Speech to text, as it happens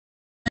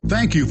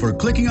Thank you for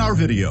clicking our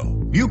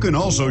video. You can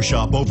also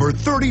shop over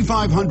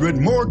 3,500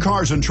 more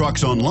cars and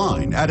trucks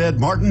online at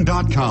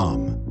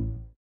edmartin.com.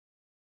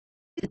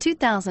 The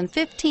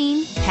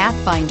 2015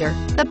 Pathfinder.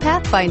 The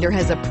Pathfinder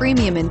has a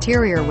premium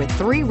interior with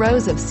 3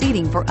 rows of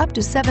seating for up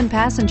to 7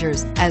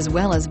 passengers, as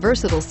well as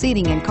versatile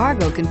seating and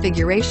cargo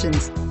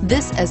configurations.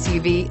 This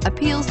SUV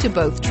appeals to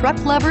both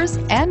truck lovers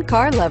and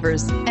car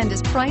lovers and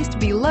is priced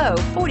below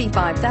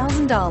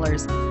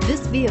 $45,000.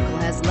 This vehicle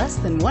has less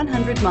than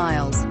 100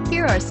 miles.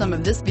 Here are some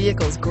of this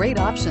vehicle's great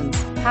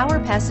options: power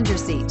passenger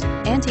seat,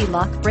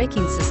 anti-lock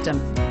braking system,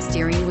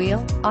 steering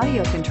wheel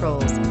audio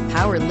controls,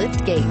 power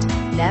lift gate,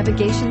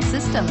 navigation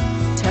system,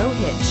 tow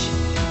hitch,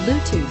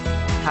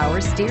 Bluetooth,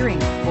 power steering,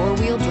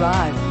 4-wheel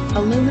drive,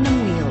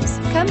 aluminum wheels.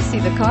 Come see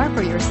the car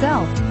for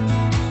yourself.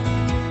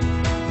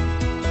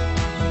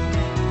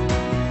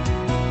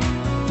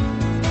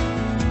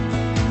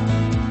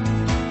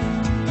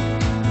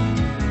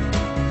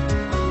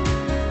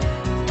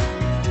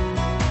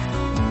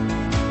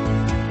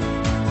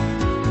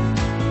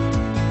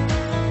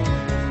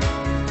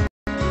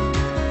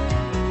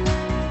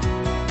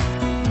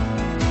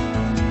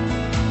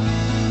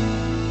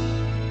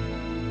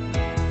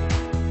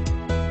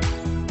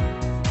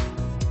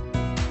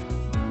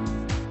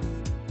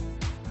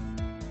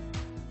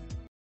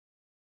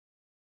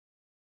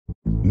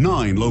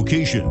 Nine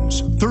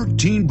locations,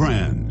 13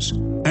 brands,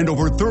 and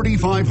over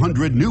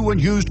 3,500 new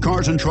and used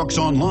cars and trucks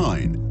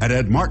online at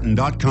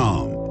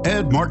edmartin.com.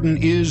 Ed Martin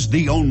is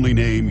the only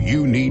name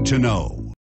you need to know.